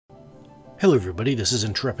Hello everybody, this is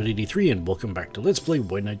Intrepid83 and welcome back to Let's Play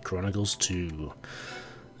White Knight Chronicles 2.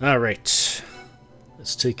 Alright,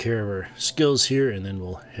 let's take care of our skills here and then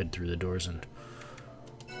we'll head through the doors and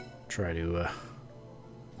try to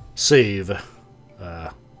save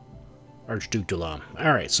Archduke Dalam.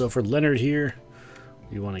 Alright, so for Leonard here,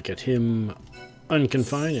 we want to get him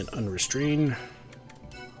unconfined and unrestrained.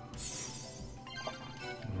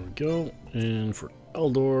 There we go. And for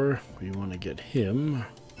Eldor, we want to get him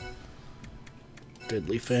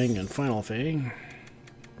Deadly Fang and Final Fang.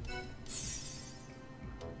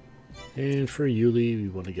 And for Yuli, we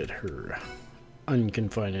want to get her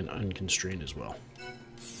unconfined and unconstrained as well.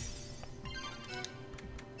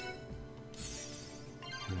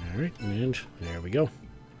 Alright, and there we go.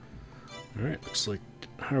 Alright, looks like,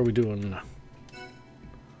 how are we doing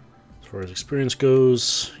as far as experience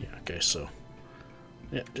goes? Yeah, okay, so,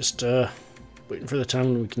 yeah, just waiting for the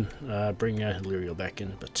time when we can bring Illyrio back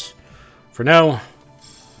in, but for now,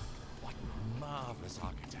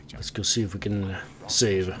 let's go see if we can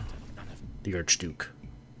save the Archduke.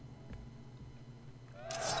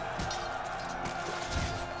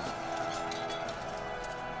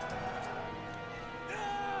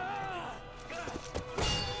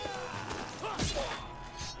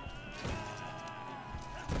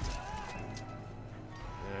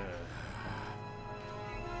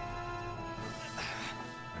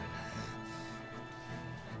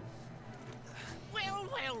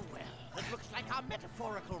 Our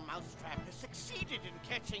metaphorical mousetrap has succeeded in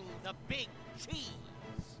catching the big cheese.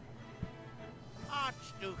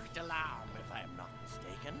 Archduke Dalam, if I am not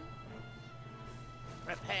mistaken.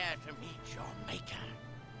 Prepare to meet your maker.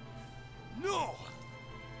 No!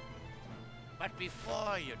 But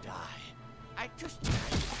before you die, I just...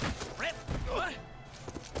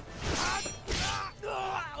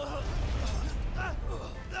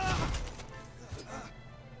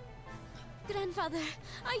 Grandfather,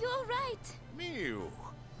 are you all right? Mew,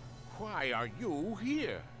 why are you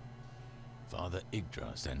here? Father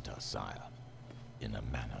Yggdra sent us, sire, in a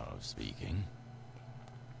manner of speaking.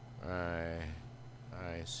 I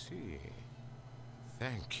see.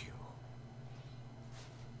 Thank you.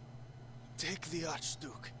 Take the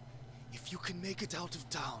Archduke. If you can make it out of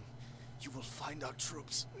town, you will find our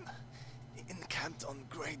troops encamped on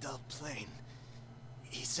Greydal Plain.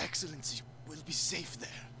 His Excellency will be safe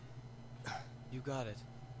there. You got it.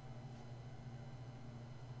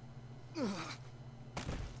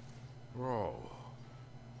 Oh.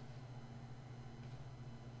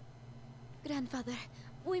 Grandfather,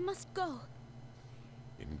 we must go.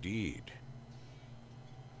 Indeed.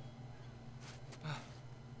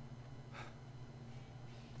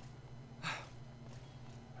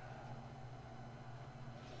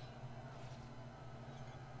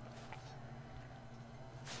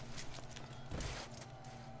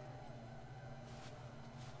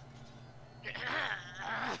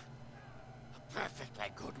 Perfectly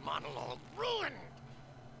good monologue ruined.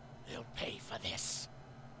 They'll pay for this.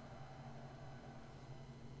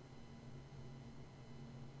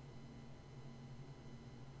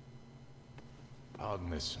 Pardon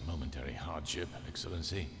this momentary hardship,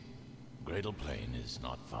 Excellency. Greydal Plain is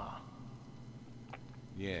not far.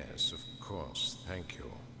 Yes, of course. Thank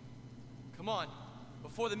you. Come on,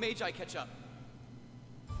 before the Magi catch up.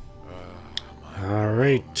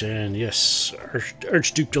 Alright, and yes,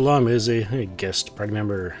 Archduke Dalam is a guest party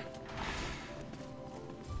member.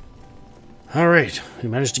 Alright, we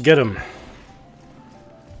managed to get him.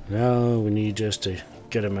 Now we need just to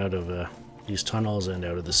get him out of these tunnels and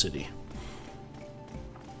out of the city.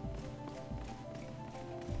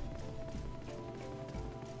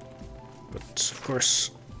 But, of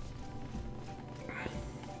course,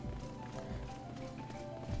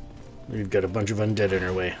 we've got a bunch of undead in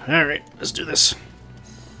our way. Alright, let's do this.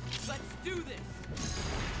 Let's do this!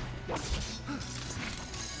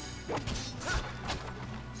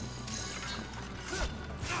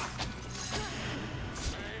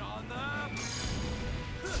 Stay on them!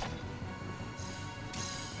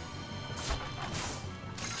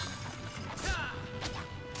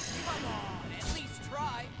 Come on, at least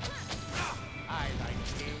try! I like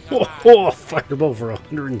being Oh, fireball for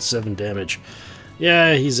 107 damage.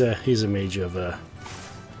 Yeah, he's a mage of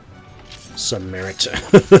some merit.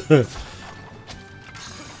 I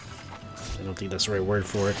don't think that's the right word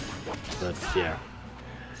for it, but yeah.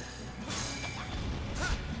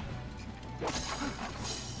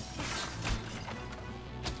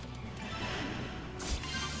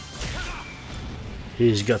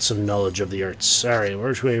 He's got some knowledge of the arts. Alright,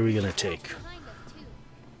 which way are we gonna take?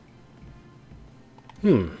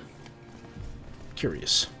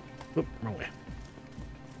 Curious. Oop, wrong way.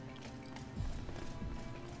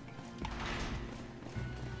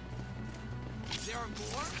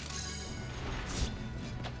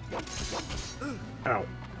 Ow.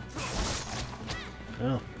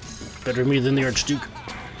 Well, better me than the Archduke.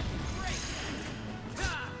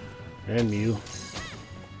 And Mew.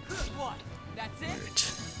 What? That's it?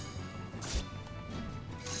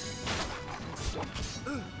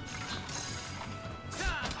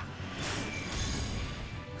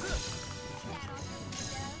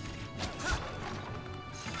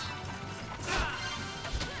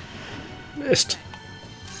 Right. Missed.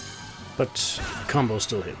 But combo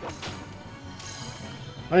still hit.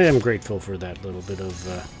 I am grateful for that little bit of,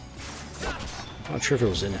 not sure if it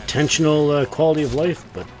was intentional quality of life,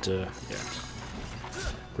 but yeah.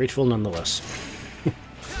 Grateful nonetheless.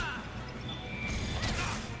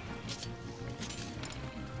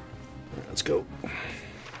 Right, let's go.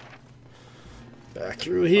 Back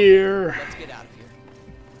through here. Let's get out of here.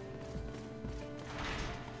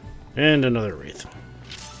 And another Wraith.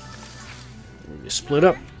 We split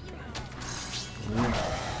up.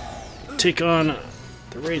 Take on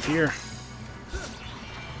the Wraith here.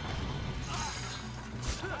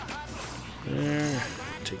 There.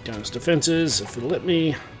 Take down his defenses if it'll let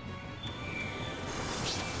me.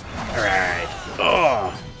 Alright.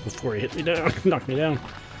 Oh! Before he hit me down, knocked me down.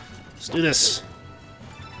 Let's do this.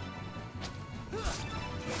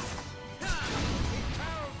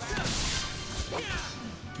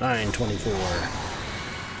 $9.24.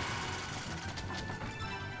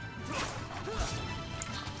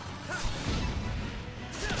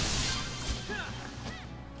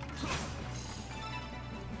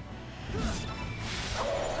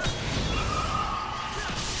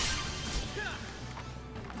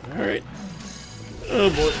 Alright. Oh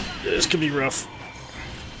boy, this could be rough.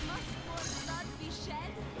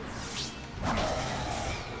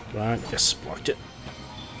 Come on, yes, blocked it.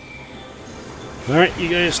 Alright, you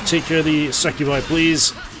guys take care of the succubi,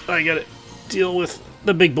 please. I gotta deal with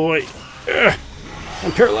the big boy.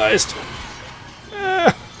 I'm paralyzed.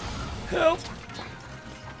 Help.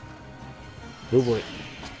 Oh boy.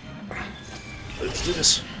 Let's do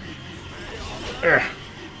this.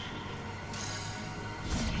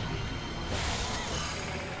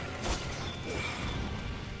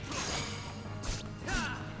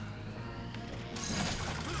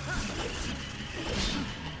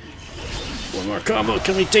 One more combo.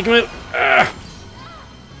 Can we take him out?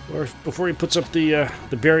 Or before he puts up the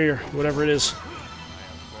barrier, whatever it is.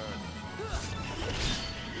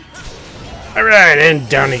 Alright, and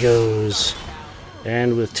down he goes.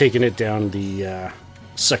 And with taking it down, the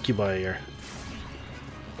succubi are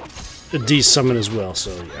de-summon as well,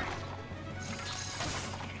 so yeah.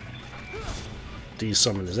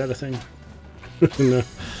 De-summon, is that a thing? No.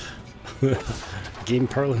 Game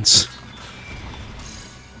parlance.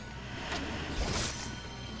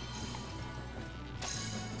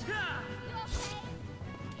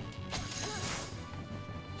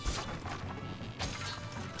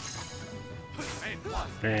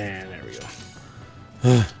 And there we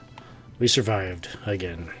go. We survived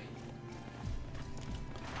again.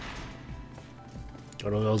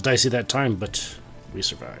 Got a little dicey that time, but we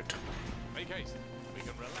survived.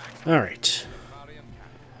 Alright.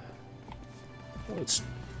 Let's...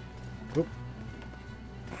 Whoop.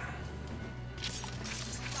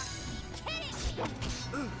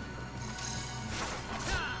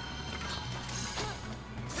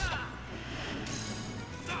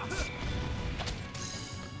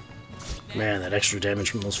 Man, that extra damage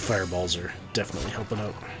from those fireballs are definitely helping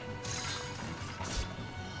out.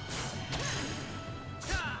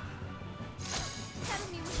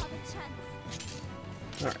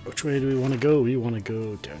 Alright, which way do we want to go? We want to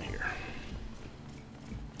go down here.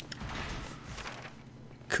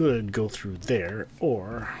 Could go through there,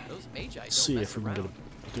 or let's see if we can get a...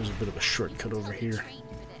 There's a bit of a shortcut over here.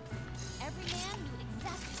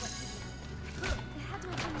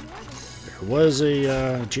 There was a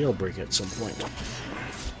jailbreak at some point.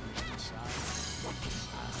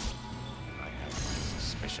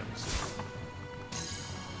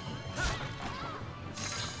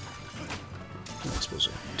 I suppose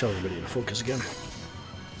I'll tell everybody to focus again.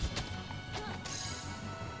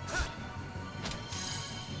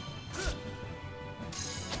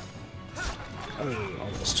 Oh,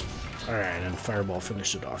 almost. Alright, and Fireball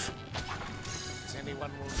finished it off. Is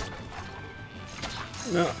anyone wounded?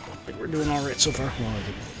 No, I think we're doing alright so far. Well,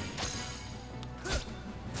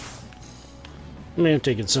 I may have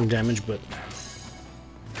taken some damage, but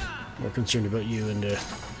more concerned about you and your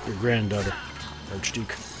granddaughter,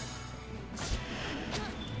 Archduke.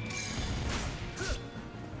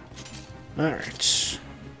 Alright.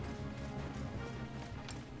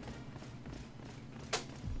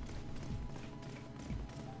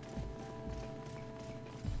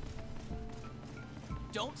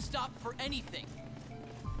 Don't stop for anything.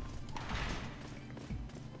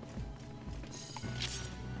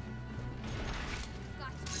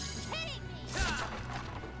 Got to be kidding me! This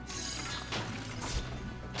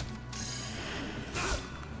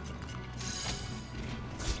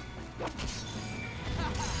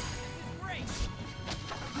is great.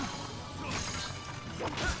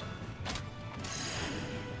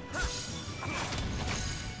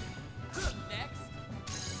 Next.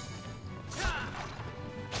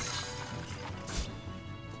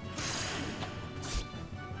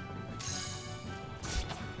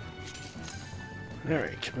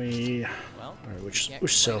 Alright, can we... Well, Alright, can't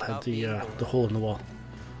which cell complain had about being the bored. hole in the wall?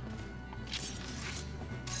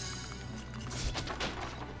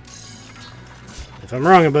 If I'm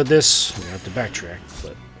wrong about this, I'm gonna have to backtrack,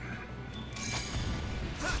 but...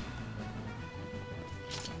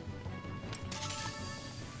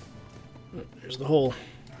 Oh, there's the hole.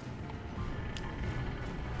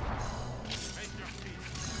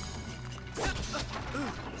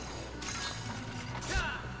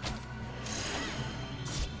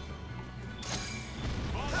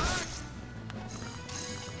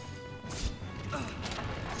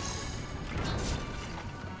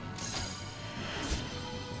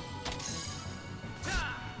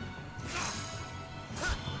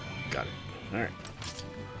 Got it. Alright.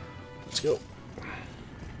 Let's go.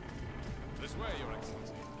 This way, Your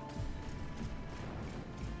Excellency.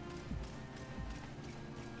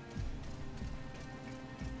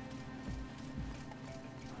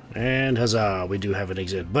 And huzzah, we do have an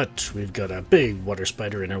exit, but we've got a big water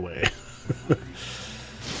spider in our way.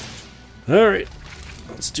 Alright,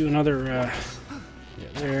 let's do another, yeah,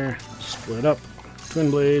 there, split up,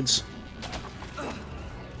 twin blades,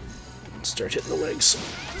 start hitting the legs.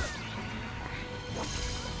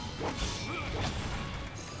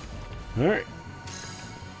 Alright.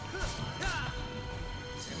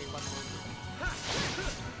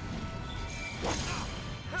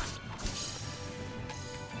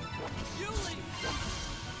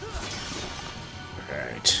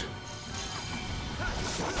 Alright.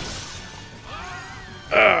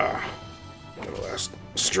 Got a last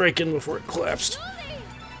strike in before it collapsed.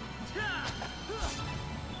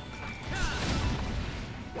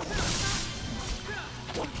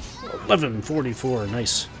 1144,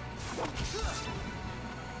 nice.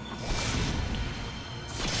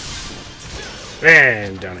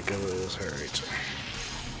 And down it goes. Alright.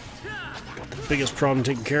 Got the biggest problem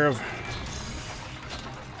taken care of.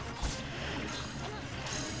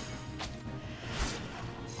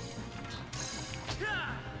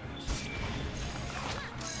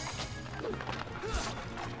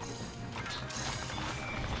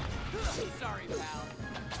 Sorry, pal.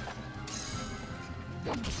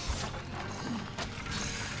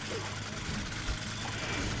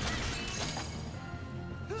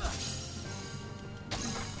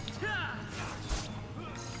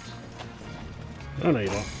 Oh, no, you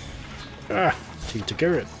don't. Ah, so you took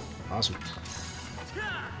care of it. Awesome.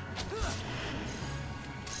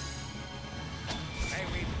 May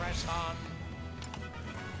we press on?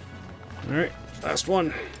 Alright, last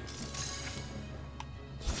one.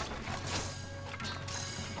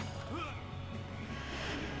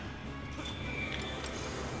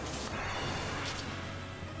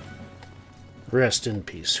 Rest in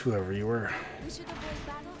peace, whoever you were. We should avoid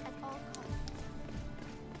battle at all costs.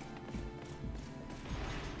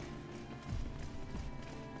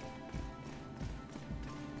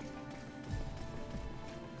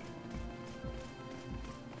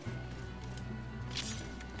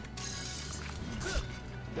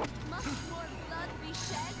 Must more blood be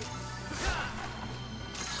shed?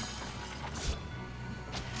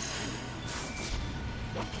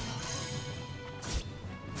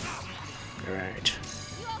 Alright.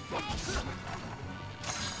 You okay?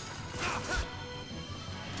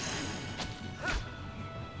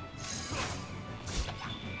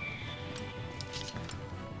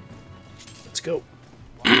 Let's go.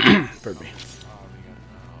 Pardon me.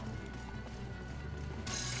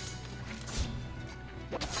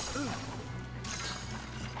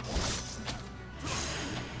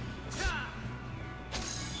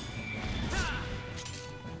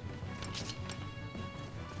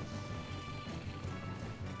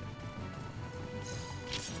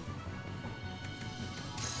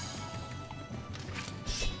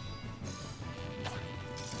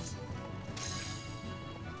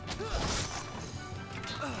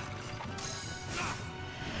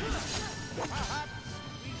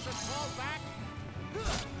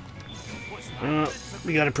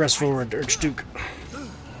 We gotta press forward, Archduke.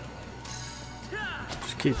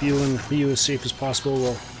 Just keep you and you as safe as possible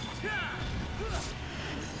while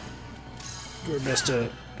do our best to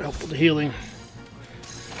help with the healing.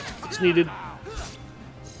 It's needed.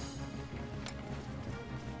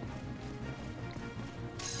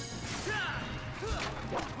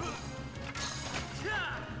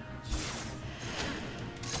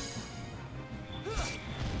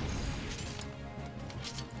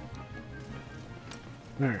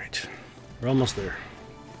 Alright, we're almost there.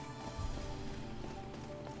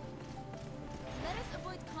 Let us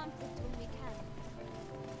avoid conflict when we can.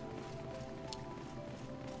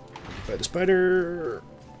 By the spider.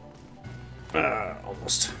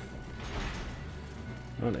 Almost.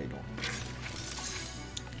 Oh, no, you don't.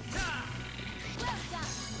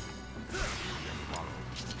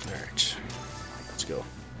 Alright, let's go.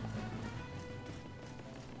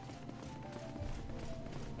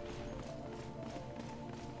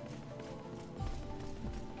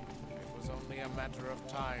 It was only a matter of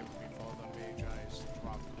time before the Magi's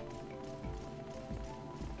struck.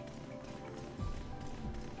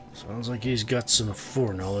 Sounds like he's got some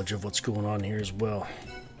foreknowledge of what's going on here as well.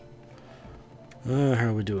 How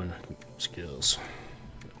are we doing? Skills.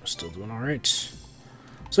 We're still doing alright.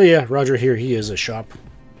 So yeah, Roger here, he is a shop.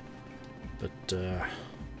 But, yeah,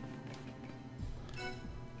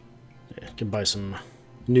 can buy some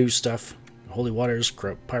new stuff. Holy waters,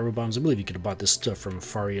 pyro bombs. I believe you could have bought this stuff from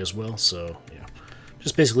Faria as well. So, yeah.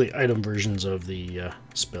 Just basically item versions of the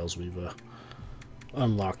spells we've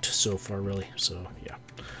unlocked so far, really. So, yeah.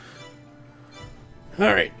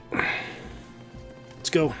 Alright. Let's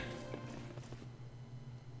go.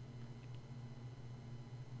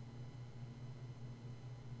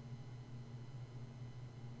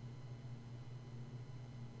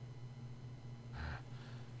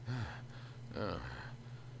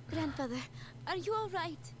 Grandfather, are you all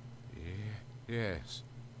right? Yes.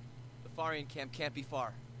 The Farian camp can't be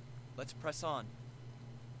far. Let's press on.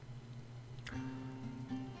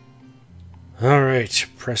 Alright,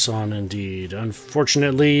 press on indeed.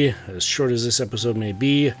 Unfortunately, as short as this episode may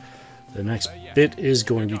be, the next bit is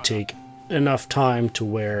going to take enough time to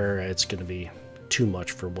where it's going to be too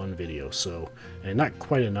much for one video. So, and not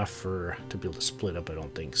quite enough to be able to split up, I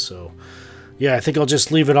don't think. So, yeah, I think I'll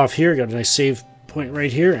just leave it off here. Got a nice save point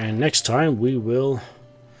right here, and next time we will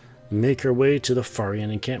make our way to the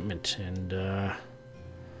Farian encampment, and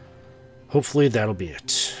hopefully that'll be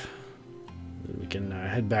it. We can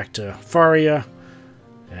head back to Faria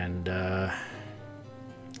and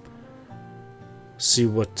see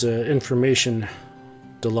what information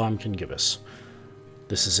Dalam can give us.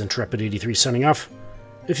 This is Intrepid83 signing off.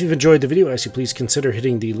 If you've enjoyed the video, I ask you please consider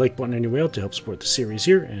hitting the like button on your way out to help support the series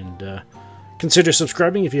here, and consider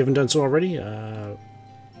subscribing if you haven't done so already.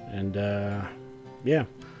 Yeah,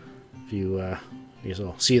 if you, I guess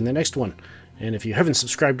I'll see you in the next one. And if you haven't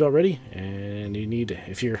subscribed already, and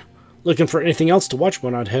if you're looking for anything else to watch,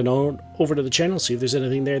 why not head on over to the channel, see if there's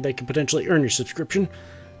anything there that could potentially earn your subscription.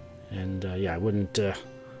 And yeah, I wouldn't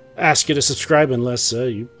ask you to subscribe unless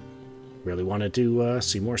you really wanted to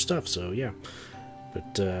see more stuff. So yeah.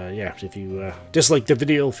 But yeah, if you dislike the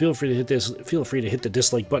video, feel free to hit the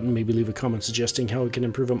dislike button. Maybe leave a comment suggesting how it can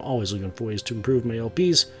improve. I'm always looking for ways to improve my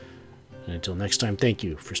LPs. And until next time, thank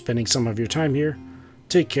you for spending some of your time here.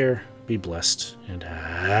 Take care, be blessed, and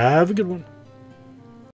have a good one.